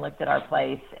and looked at our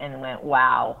place and went,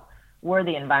 wow, we're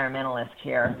the environmentalists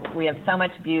here. We have so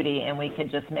much beauty and we could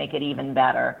just make it even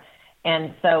better.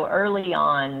 And so early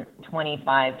on,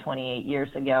 25, 28 years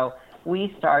ago,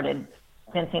 we started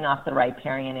fencing off the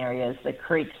riparian areas, the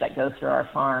creeks that go through our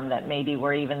farm that maybe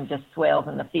were even just swales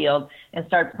in the field, and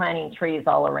started planting trees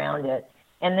all around it.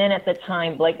 And then at the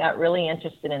time, Blake got really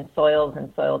interested in soils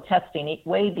and soil testing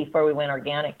way before we went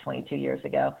organic 22 years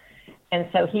ago. And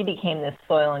so he became this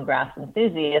soil and grass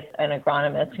enthusiast. An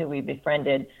agronomist who we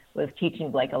befriended was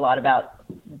teaching Blake a lot about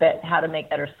how to make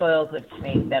better soils, which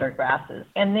made better grasses.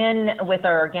 And then with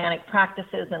our organic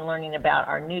practices and learning about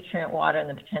our nutrient water and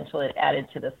the potential it added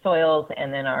to the soils,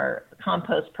 and then our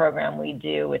compost program we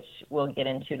do, which we'll get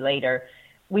into later,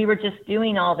 we were just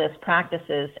doing all this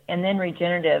practices, and then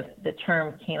regenerative, the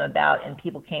term came about, and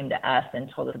people came to us and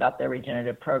told us about their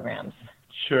regenerative programs.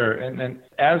 Sure. And then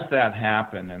as that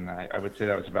happened, and I would say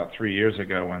that was about 3 years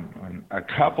ago, when a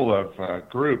couple of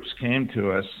groups came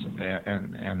to us,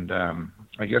 and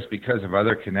I guess because of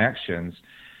other connections,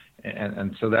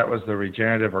 and so that was the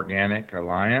Regenerative Organic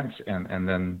Alliance, and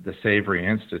then the Savory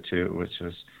Institute, which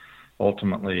was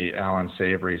ultimately Alan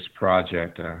Savory's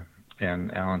project.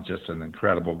 And Alan's just an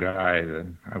incredible guy.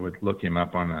 And I would look him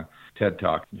up on a TED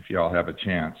Talk if you all have a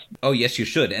chance. Oh, yes, you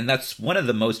should. And that's one of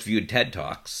the most viewed TED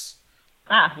Talks.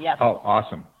 Yes. Oh,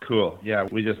 awesome. Cool. Yeah,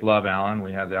 we just love Alan.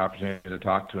 We had the opportunity to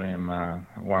talk to him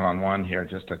one-on-one here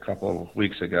just a couple of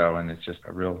weeks ago, and it's just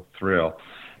a real thrill.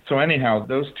 So anyhow,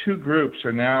 those two groups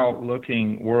are now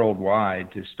looking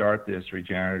worldwide to start this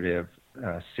regenerative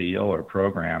seal or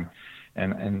program,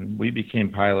 and we became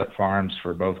pilot farms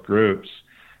for both groups.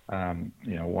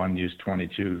 One used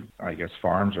 22, I guess,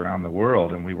 farms around the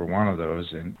world, and we were one of those.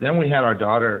 And then we had our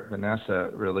daughter, Vanessa,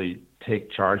 really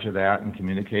take charge of that and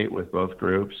communicate with both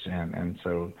groups. And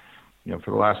so,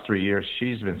 for the last 3 years,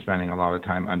 she's been spending a lot of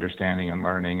time understanding and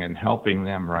learning and helping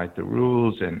them write the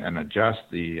rules and adjust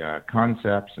the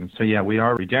concepts. And so, we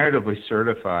are regeneratively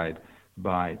certified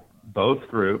by both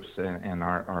groups, and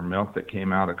our milk that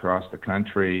came out across the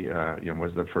country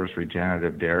was the first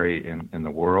regenerative dairy in the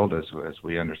world as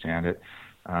we understand it.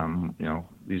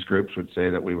 These groups would say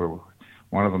that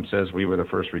one of them says we were the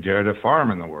first regenerative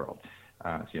farm in the world,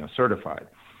 certified.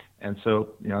 And so,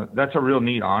 that's a real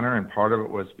neat honor, and part of it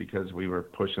was because we were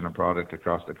pushing a product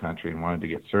across the country and wanted to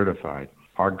get certified.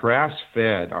 Our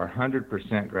grass-fed, our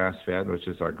 100% grass-fed, which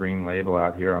is our green label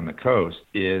out here on the coast,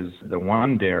 is the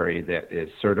one dairy that is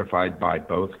certified by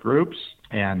both groups,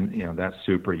 and that's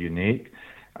super unique.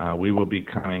 We will be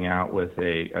coming out with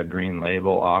a green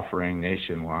label offering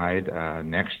nationwide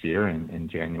next year in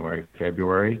January,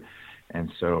 February, and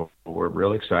so we're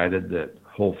real excited that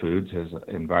Whole Foods has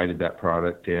invited that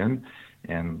product in,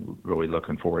 and really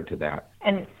looking forward to that.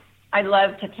 And I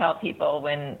love to tell people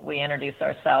when we introduce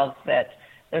ourselves that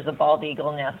there's a bald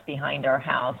eagle nest behind our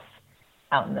house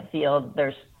out in the field.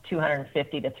 There's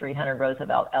 250 to 300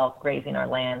 Roosevelt elk grazing our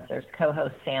lands. There's coho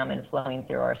salmon flowing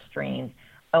through our streams.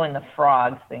 Oh, and the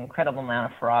frogs, the incredible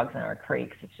amount of frogs in our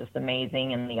creeks. It's just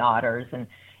amazing. And the otters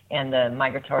and the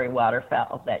migratory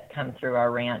waterfowl that come through our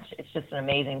ranch. It's just an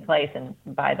amazing place. And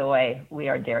by the way, we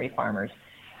are dairy farmers.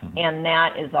 And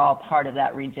that is all part of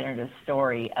that regenerative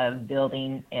story of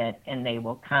building it and they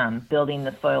will come, building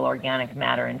the soil organic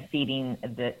matter and feeding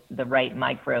the right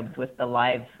microbes with the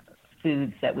live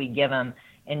foods that we give them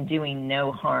and doing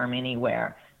no harm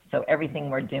anywhere. So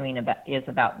everything we're doing is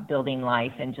about building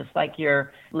life. And just like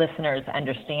your listeners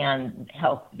understand,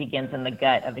 health begins in the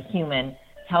gut of a human,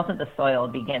 health of the soil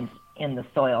begins in the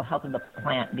soil, health of the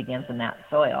plant begins in that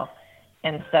soil.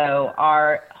 And so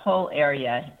our whole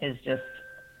area is just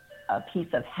a piece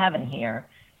of heaven here,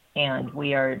 and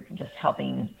we are just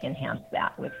helping enhance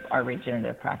that with our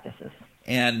regenerative practices.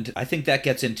 And I think that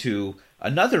gets into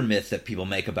another myth that people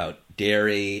make about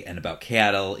dairy and about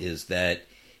cattle, is that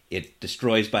it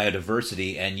destroys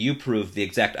biodiversity, and you proved the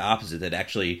exact opposite, that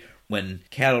actually when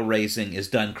cattle raising is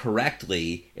done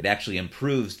correctly, it actually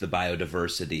improves the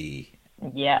biodiversity.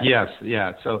 Yes.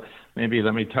 Yeah. So maybe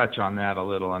let me touch on that a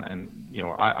little. And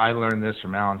I learned this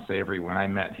from Alan Savory when I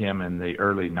met him in the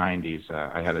early 90s.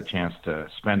 I had a chance to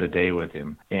spend a day with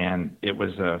him, and it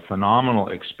was a phenomenal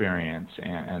experience.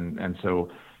 And so,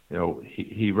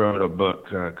 he wrote a book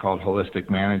called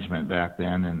Holistic Management back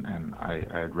then, and I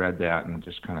had read that and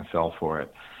just kind of fell for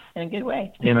it. In a good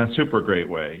way. In a super great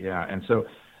way, yeah. And so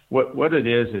what it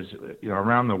is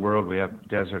around the world we have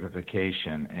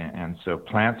desertification, and so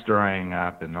plants drying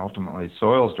up and ultimately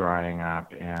soils drying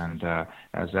up. And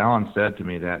as Alan said to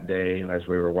me that day as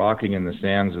we were walking in the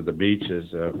sands of the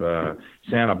beaches of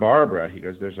Santa Barbara, he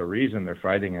goes, there's a reason they're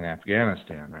fighting in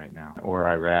Afghanistan right now, or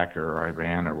Iraq or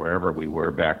Iran or wherever we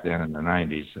were back then in the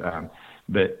 90s.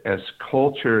 But as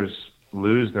cultures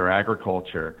lose their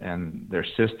agriculture and their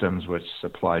systems which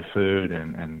supply food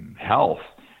and health,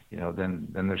 then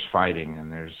there's fighting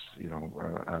and there's,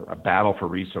 a battle for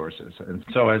resources. And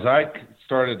so as I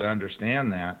started to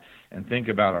understand that and think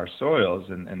about our soils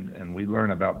and we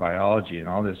learn about biology and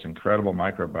all this incredible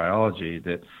microbiology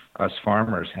that us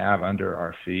farmers have under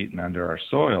our feet and under our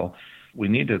soil, we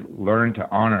need to learn to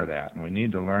honor that, and we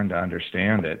need to learn to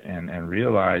understand it and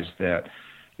realize that,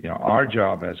 our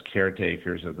job as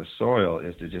caretakers of the soil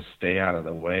is to just stay out of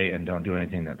the way and don't do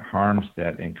anything that harms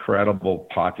that incredible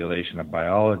population of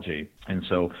biology. And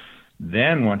so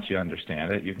then once you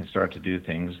understand it, you can start to do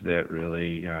things that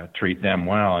really treat them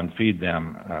well and feed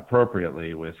them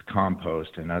appropriately with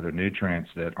compost and other nutrients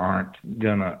that aren't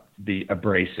going to be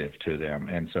abrasive to them.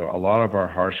 And so a lot of our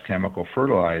harsh chemical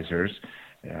fertilizers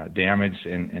damage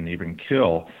and even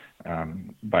kill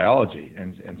biology.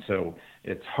 And so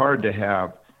it's hard to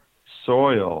have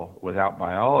soil without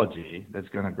biology that's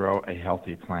going to grow a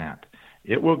healthy plant.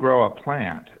 It will grow a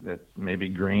plant that may be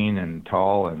green and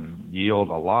tall and yield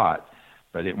a lot,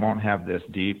 but it won't have this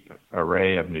deep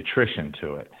array of nutrition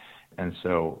to it. And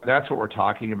so that's what we're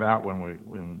talking about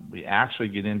when we actually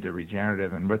get into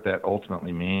regenerative and what that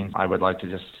ultimately means. I would like to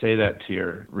just say that to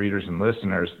your readers and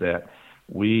listeners, that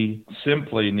we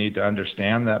simply need to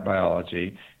understand that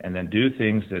biology and then do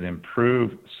things that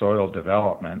improve soil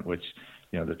development, which,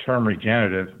 the term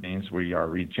regenerative means we are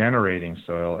regenerating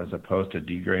soil as opposed to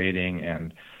degrading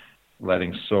and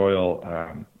letting soil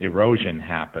erosion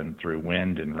happen through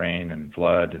wind and rain and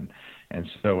flood. And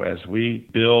so as we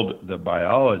build the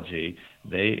biology,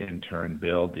 they in turn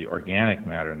build the organic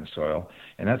matter in the soil.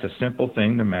 And that's a simple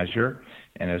thing to measure.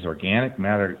 And as organic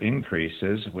matter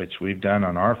increases, which we've done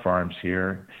on our farms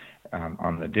here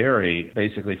on the dairy,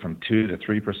 basically from 2 to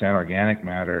 3% organic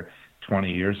matter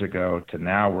 20 years ago to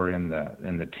now we're in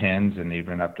the tens and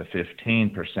even up to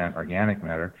 15% organic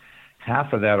matter.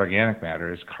 Half of that organic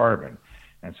matter is carbon.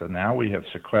 And so now we have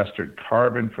sequestered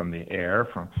carbon from the air,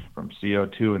 from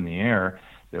CO2 in the air,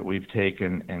 that we've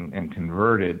taken and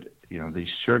converted, these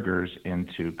sugars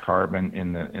into carbon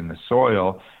in the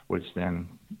soil, which then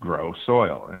grow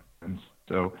soil. And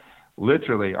so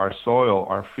literally our soil,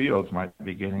 our fields might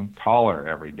be getting taller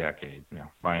every decade,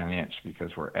 by an inch,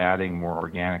 because we're adding more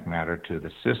organic matter to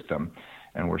the system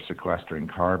and we're sequestering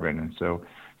carbon. And so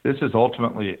this is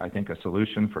ultimately, I think, a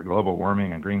solution for global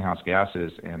warming and greenhouse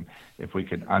gases. And if we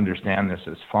could understand this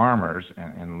as farmers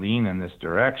and lean in this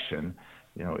direction,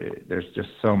 there's just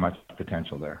so much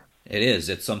potential there. It is.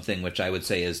 It's something which I would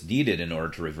say is needed in order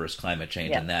to reverse climate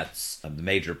change. And that's the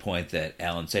major point that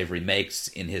Alan Savory makes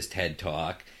in his TED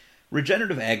Talk.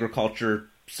 Regenerative agriculture,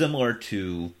 similar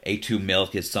to A2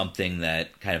 milk, is something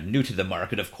that kind of new to the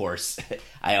market, of course.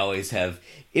 I always have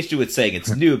issue with saying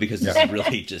it's new because it's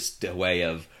really just a way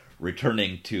of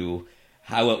returning to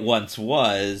how it once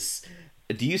was.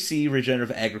 Do you see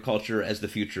regenerative agriculture as the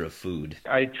future of food?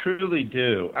 I truly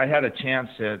do. I had a chance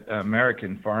at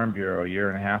American Farm Bureau a year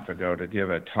and a half ago to give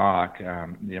a talk.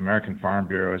 The American Farm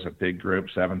Bureau is a big group,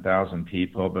 7,000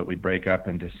 people, but we break up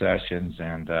into sessions.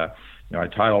 And I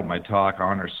titled my talk,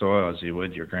 Honor Soil as You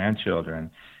Would Your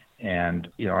Grandchildren. And,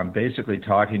 I'm basically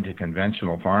talking to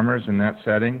conventional farmers in that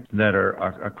setting that are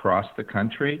across the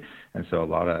country. And so a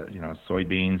lot of,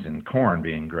 soybeans and corn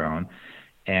being grown.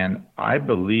 And I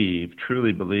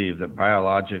truly believe that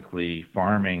biologically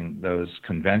farming those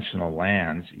conventional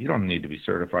lands, you don't need to be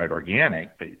certified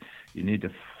organic, but you need to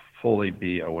fully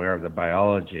be aware of the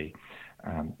biology.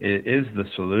 It is the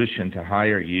solution to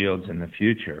higher yields in the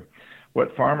future.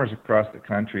 What farmers across the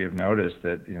country have noticed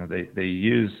that, they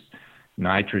use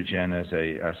nitrogen as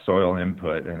a soil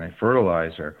input and a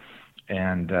fertilizer,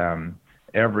 and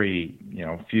every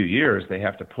few years they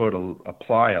have to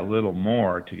apply a little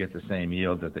more to get the same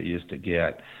yield that they used to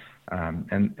get.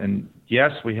 And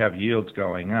yes, we have yields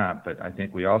going up, but I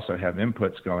think we also have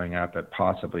inputs going up at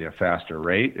possibly a faster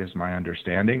rate, is my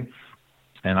understanding.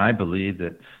 And I believe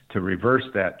that to reverse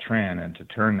that trend and to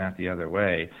turn that the other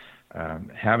way,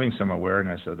 having some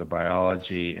awareness of the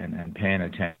biology and paying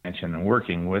attention and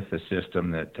working with the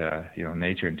system that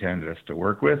nature intended us to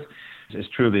work with is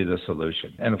truly the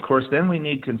solution. And of course, then we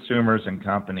need consumers and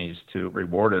companies to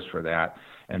reward us for that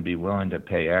and be willing to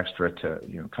pay extra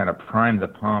to kind of prime the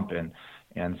pump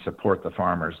and support the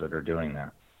farmers that are doing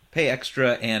that. Pay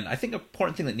extra, and I think an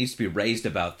important thing that needs to be raised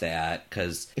about that,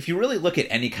 because if you really look at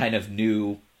any kind of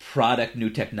new product, new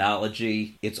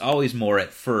technology, it's always more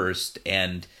at first,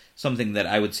 and something that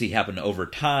I would see happen over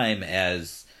time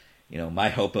as, my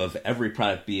hope of every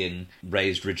product being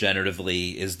raised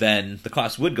regeneratively is then the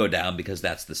cost would go down because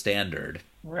that's the standard.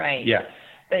 Right. Yeah.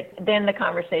 But then the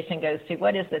conversation goes to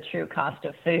what is the true cost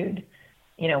of food?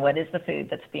 What is the food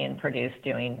that's being produced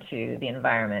doing to the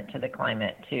environment, to the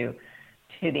climate, to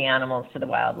the animals, to the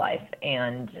wildlife?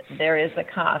 And there is a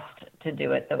cost to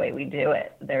do it the way we do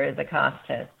it. There is a cost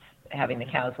to having the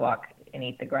cows walk and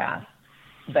eat the grass,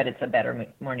 but it's a better,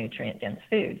 more nutrient-dense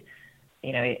food.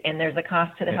 And there's a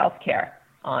cost to the health care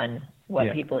on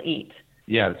what people eat.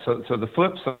 Yeah, so the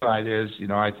flip side is,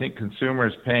 I think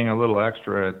consumers paying a little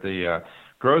extra at the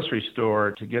grocery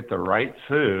store to get the right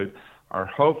food are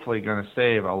hopefully going to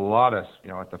save a lot of,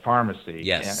 at the pharmacy,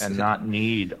 Yes. and not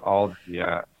need all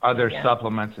the other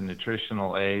supplements and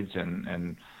nutritional aids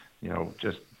and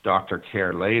just doctor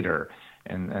care later.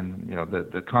 And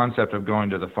the concept of going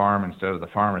to the farm instead of the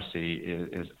pharmacy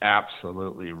is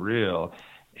absolutely real.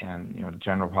 And, the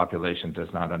general population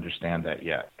does not understand that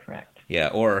yet. Correct. Yeah,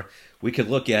 or we could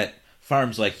look at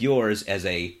farms like yours as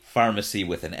a pharmacy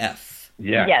with an F.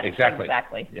 Yeah, yes, exactly.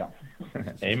 Yeah.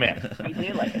 Amen. We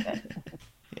do like it.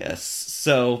 Yes.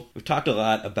 So we've talked a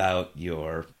lot about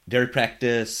your dairy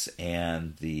practice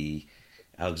and the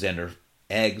Alexandre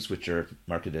eggs, which are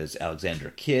marketed as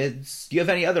Alexandre Kids. Do you have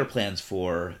any other plans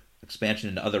for expansion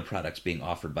into other products being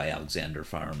offered by Alexandre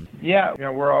Farm? Yeah,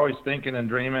 we're always thinking and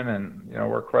dreaming, and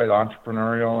we're quite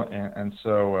entrepreneurial, and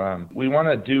so we want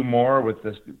to do more with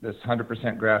this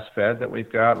 100% grass fed that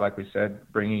we've got. Like we said,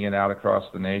 bringing it out across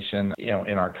the nation.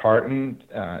 In our carton,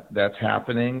 that's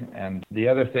happening. And the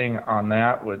other thing on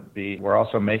that would be we're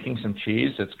also making some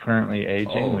cheese that's currently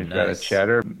aging. We've got a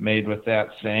cheddar made with that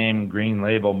same green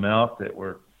label milk that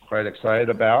we're quite excited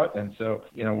about. And so,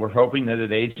 we're hoping that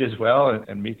it ages well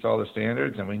and meets all the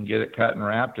standards, and we can get it cut and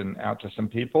wrapped and out to some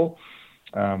people.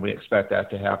 We expect that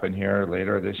to happen here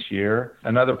later this year.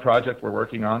 Another project we're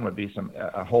working on would be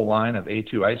a whole line of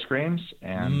A2 ice creams,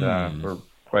 and we're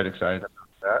quite excited about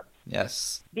that.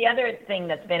 Yes. The other thing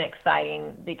that's been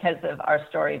exciting because of our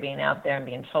story being out there and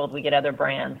being told, we get other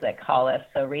brands that call us.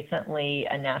 So recently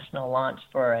a national launch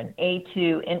for an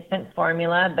A2 infant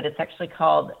formula, but it's actually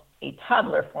called a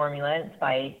toddler formula. It's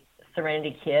by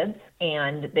Serenity Kids,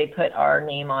 and they put our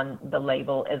name on the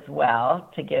label as well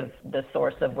to give the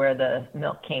source of where the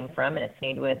milk came from, and it's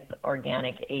made with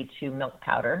organic A2 milk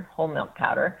powder, whole milk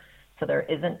powder. So there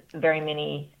isn't very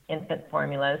many infant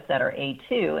formulas that are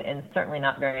A2, and certainly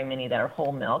not very many that are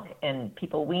whole milk, and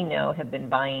people we know have been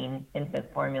buying infant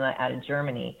formula out of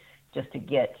Germany just to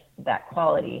get that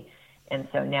quality. And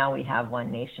so now we have one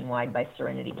nationwide by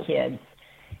Serenity Kids.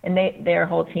 And their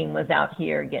whole team was out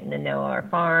here getting to know our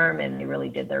farm, and they really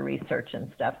did their research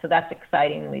and stuff. So that's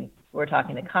exciting. We're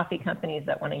talking to coffee companies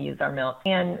that want to use our milk.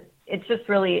 And it's just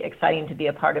really exciting to be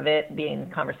a part of it, be in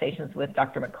conversations with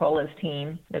Dr. McCullough's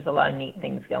team. There's a lot of neat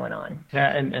things going on.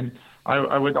 Yeah, and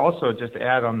I would also just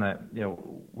add on that,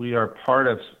 we are part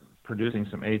of producing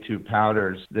some A2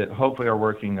 powders that hopefully are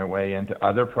working their way into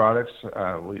other products.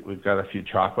 We've got a few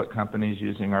chocolate companies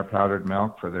using our powdered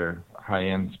milk for their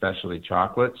high-end specialty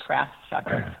chocolates. Craft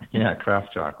chocolates. Yeah,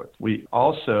 craft chocolates. We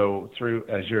also, through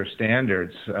Azure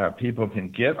Standards, people can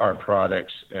get our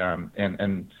products, and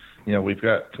we've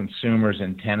got consumers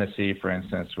in Tennessee, for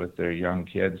instance, with their young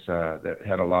kids that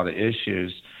had a lot of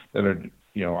issues that are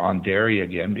on dairy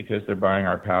again because they're buying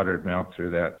our powdered milk through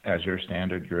that Azure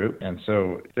Standard group. And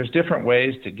so there's different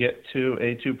ways to get to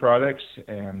A2 products,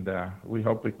 and we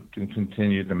hope we can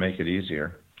continue to make it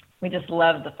easier. We just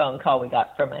love the phone call we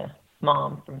got from a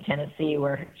mom from Tennessee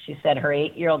where she said her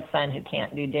 8-year-old son who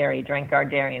can't do dairy drank our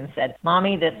dairy and said,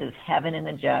 "Mommy, this is heaven in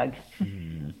a jug."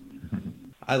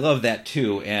 I love that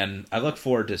too, and I look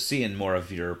forward to seeing more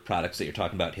of your products that you're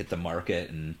talking about hit the market,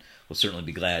 and we'll certainly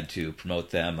be glad to promote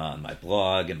them on my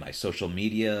blog and my social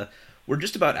media. We're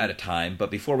just about out of time, but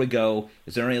before we go,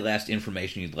 is there any last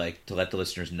information you'd like to let the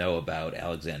listeners know about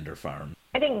Alexandre Farm?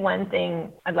 I think one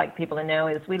thing I'd like people to know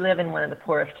is we live in one of the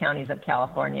poorest counties of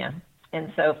California.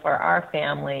 And so for our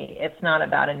family, it's not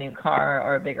about a new car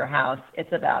or a bigger house.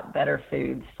 It's about better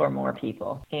foods for more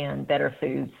people. And better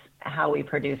foods, how we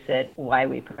produce it, why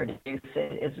we produce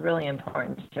it is really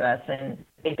important to us. And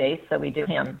faith, so we do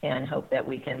him and hope that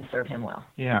we can serve him well.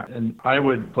 Yeah, and I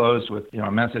would close with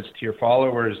a message to your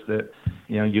followers that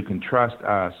you can trust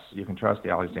us, you can trust the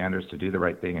Alexandres to do the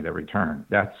right thing at every turn.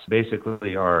 That's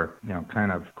basically our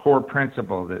kind of core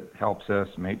principle that helps us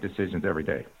make decisions every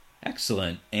day.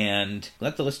 Excellent. And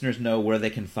let the listeners know where they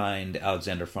can find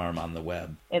Alexandre Farm on the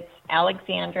web. It's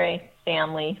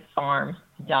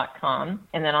alexandrefamilyfarm.com.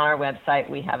 And then on our website,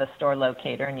 we have a store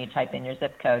locator, and you type in your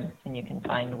zip code, and you can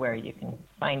find where you can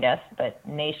find us. But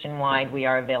nationwide, we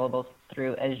are available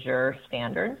through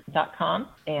AzureStandard.com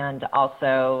and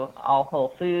also all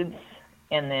Whole Foods.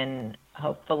 And then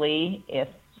hopefully, if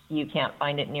you can't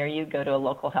find it near you, go to a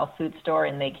local health food store,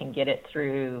 and they can get it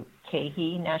through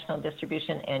KeHE National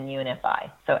Distribution and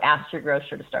UNFI. So ask your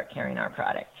grocer to start carrying our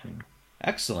product.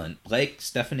 Excellent. Blake,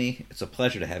 Stephanie, it's a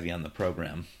pleasure to have you on the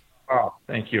program. Oh,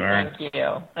 thank you, Aaron. Thank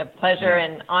you. A pleasure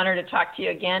and honor to talk to you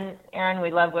again, Aaron.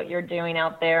 We love what you're doing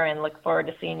out there and look forward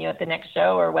to seeing you at the next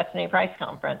show or Weston A. Price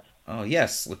Conference. Oh,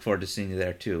 yes. Look forward to seeing you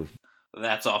there, too.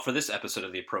 That's all for this episode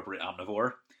of The Appropriate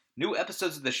Omnivore. New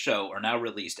episodes of the show are now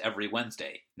released every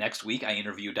Wednesday. Next week, I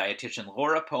interview dietitian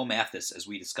Laura Poe Mathis as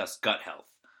we discuss gut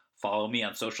health. Follow me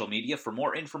on social media for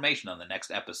more information on the next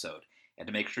episode. And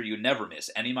to make sure you never miss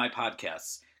any of my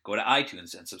podcasts, go to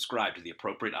iTunes and subscribe to The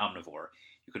Appropriate Omnivore.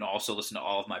 You can also listen to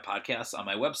all of my podcasts on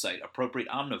my website,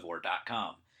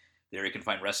 appropriateomnivore.com. There you can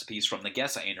find recipes from the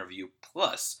guests I interview,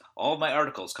 plus all of my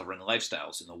articles covering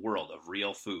lifestyles in the world of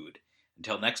real food.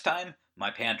 Until next time,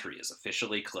 my pantry is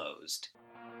officially closed.